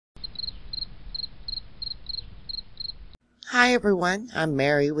Hi everyone, I'm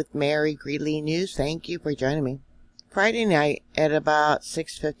Mary with Mary Greeley News. Thank you for joining me. Friday night at about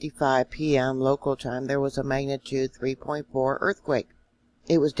 6:55 p.m. local time, there was a magnitude 3.4 earthquake.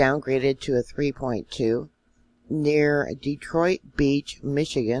 It was downgraded to a 3.2 near Detroit Beach,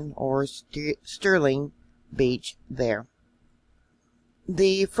 Michigan, or Sterling Beach there.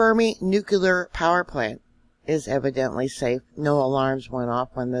 The Fermi nuclear power plant is evidently safe. No alarms went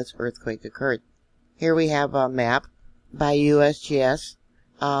off when this earthquake occurred. Here we have a map by USGS,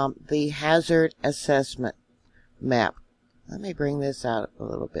 the hazard assessment map. Let me bring this out a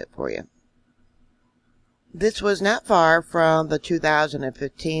little bit for you. This was not far from the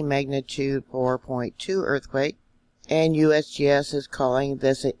 2015 magnitude 4.2 earthquake, and USGS is calling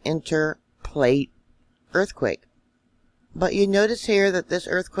this an interplate earthquake. But you notice here that this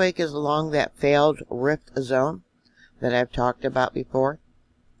earthquake is along that failed rift zone that I've talked about before.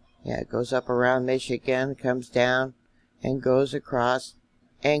 Yeah, it goes up around Michigan, comes down, and goes across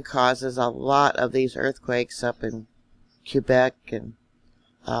and causes a lot of these earthquakes up in Quebec and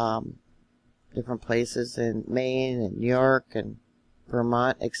different places in Maine and New York and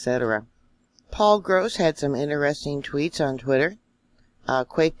Vermont, etc. Paul Gross had some interesting tweets on Twitter.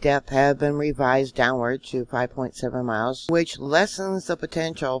 Quake depth have been revised downward to 5.7 miles, which lessens the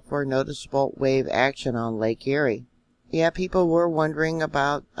potential for noticeable wave action on Lake Erie. Yeah, people were wondering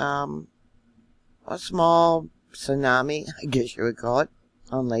about a small tsunami, I guess you would call it,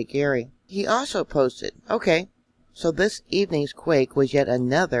 on Lake Erie. He also posted, okay, so this evening's quake was yet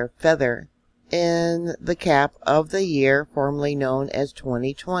another feather in the cap of the year formerly known as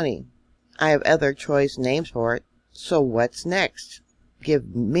 2020. I have other choice names for it, so what's next?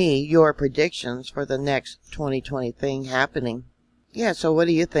 Give me your predictions for the next 2020 thing happening. Yeah, so what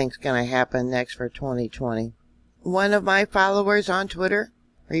do you think's going to happen next for 2020? One of my followers on Twitter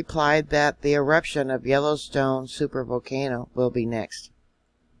replied that the eruption of Yellowstone supervolcano will be next.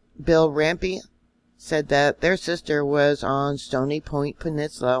 Bill Rampey said that their sister was on Stony Point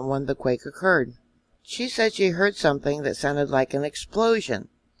Peninsula when the quake occurred. She said she heard something that sounded like an explosion,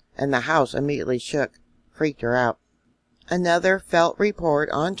 and the house immediately shook. Freaked her out. Another felt report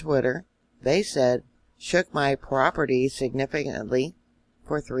on Twitter, they said, shook my property significantly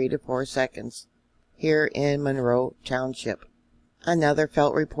for 3 to 4 seconds here in Monroe Township. Another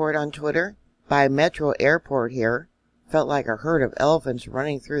felt report on Twitter by Metro Airport here felt like a herd of elephants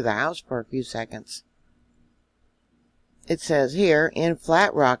running through the house for a few seconds. It says here, in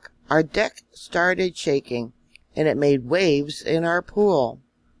Flat Rock, our deck started shaking and it made waves in our pool.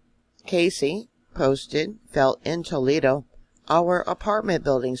 Casey posted, felt in Toledo, our apartment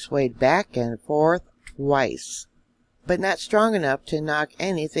building swayed back and forth twice, but not strong enough to knock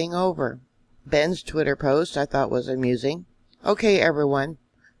anything over. Ben's Twitter post I thought was amusing. Okay, everyone,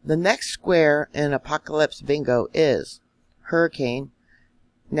 the next square in Apocalypse Bingo is hurricane,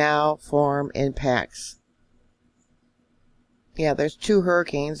 now form in packs. Yeah, there's 2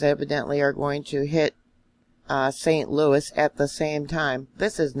 hurricanes evidently are going to hit St. Louis at the same time.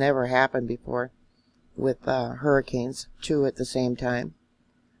 This has never happened before with hurricanes, 2 at the same time.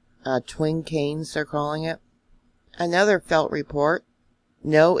 Twin canes, they're calling it. Another felt report.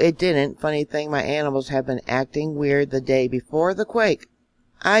 No, it didn't. Funny thing, my animals have been acting weird the day before the quake.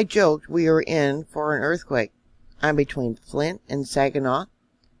 I joked we were in for an earthquake. I'm between Flint and Saginaw.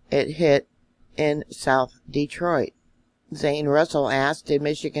 It hit in South Detroit. Zane Russell asked, did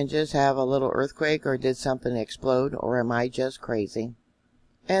Michigan just have a little earthquake or did something explode or am I just crazy?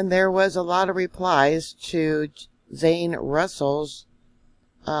 And there was a lot of replies to Zane Russell's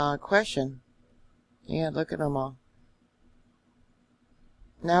question. Yeah, look at them all.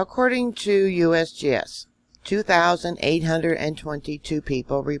 Now, according to USGS, 2,822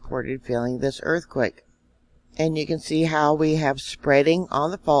 people reported feeling this earthquake. And you can see how we have spreading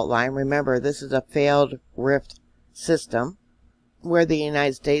on the fault line. Remember, this is a failed rift system where the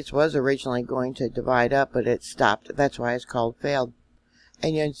United States was originally going to divide up, but it stopped. That's why it's called failed.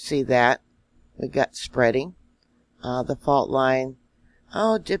 And you can see that we got spreading. The fault line,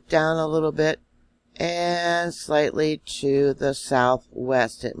 dipped down a little bit. And slightly to the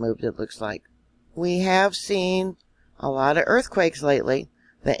southwest it moved, it looks like. We have seen a lot of earthquakes lately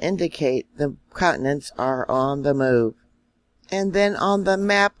that indicate the continents are on the move. And then on the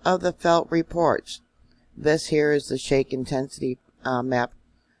map of the felt reports, this here is the shake intensity map.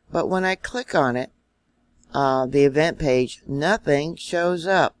 But when I click on it, the event page, nothing shows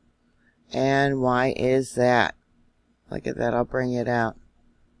up. And why is that? Look at that, I'll bring it out.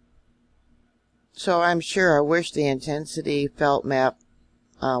 So I'm sure, I wish the intensity felt map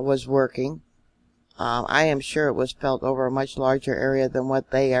was working. I am sure it was felt over a much larger area than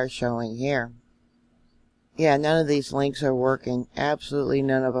what they are showing here. Yeah, none of these links are working. Absolutely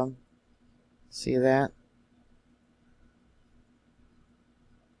none of them. See that?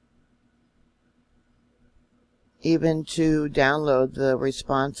 Even to download the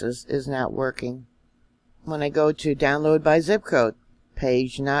responses is not working. When I go to download by zip code,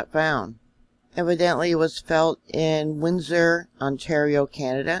 page not found. Evidently it was felt in Windsor, Ontario,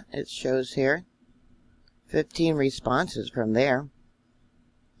 Canada. It shows here. 15 responses from there.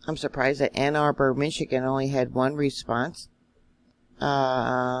 I'm surprised that Ann Arbor, Michigan only had 1 response.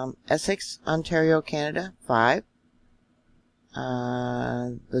 Essex, Ontario, Canada, 5.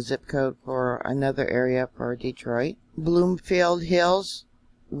 The zip code for another area for Detroit. Bloomfield Hills,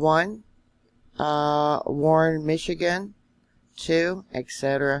 1. Warren, Michigan, 2,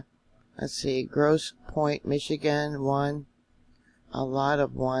 etc. Let's see, Grosse Pointe, Michigan, 1. A lot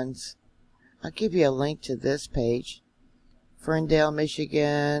of 1s. I'll give you a link to this page. Ferndale,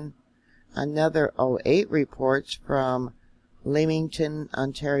 Michigan, another 8 reports from Leamington,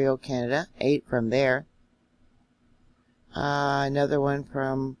 Ontario, Canada, 8 from there. Another one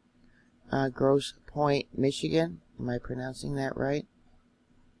from Grosse Pointe, Michigan. Am I pronouncing that right?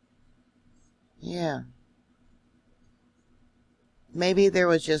 Yeah. Maybe there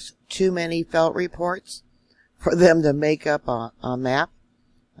was just too many felt reports for them to make up a map.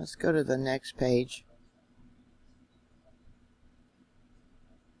 Let's go to the next page.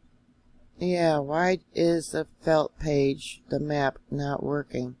 Yeah, why is the felt page, the map, not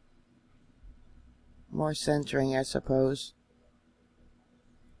working? More centering, I suppose.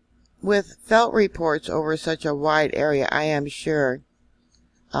 With felt reports over such a wide area, I am sure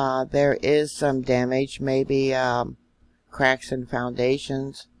there is some damage, maybe cracks in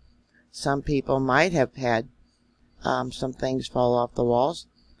foundations. Some people might have had some things fall off the walls.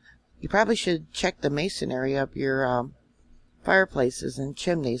 You probably should check the masonry of your fireplaces and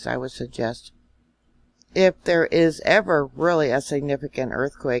chimneys, I would suggest. If there is ever really a significant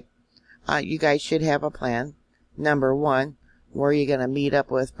earthquake, you guys should have a plan. Number 1, where are you going to meet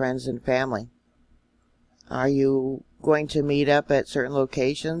up with friends and family? Are you going to meet up at certain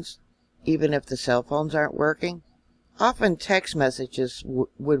locations, even if the cell phones aren't working? Often text messages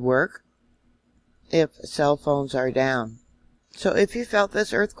would work if cell phones are down. So if you felt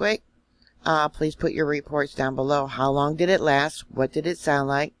this earthquake, please put your reports down below. How long did it last? What did it sound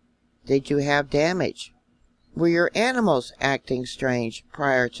like? Did you have damage? Were your animals acting strange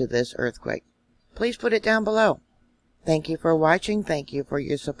prior to this earthquake? Please put it down below. Thank you for watching. Thank you for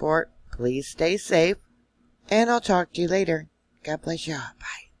your support. Please stay safe. And I'll talk to you later. God bless you.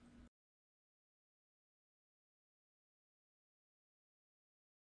 Bye.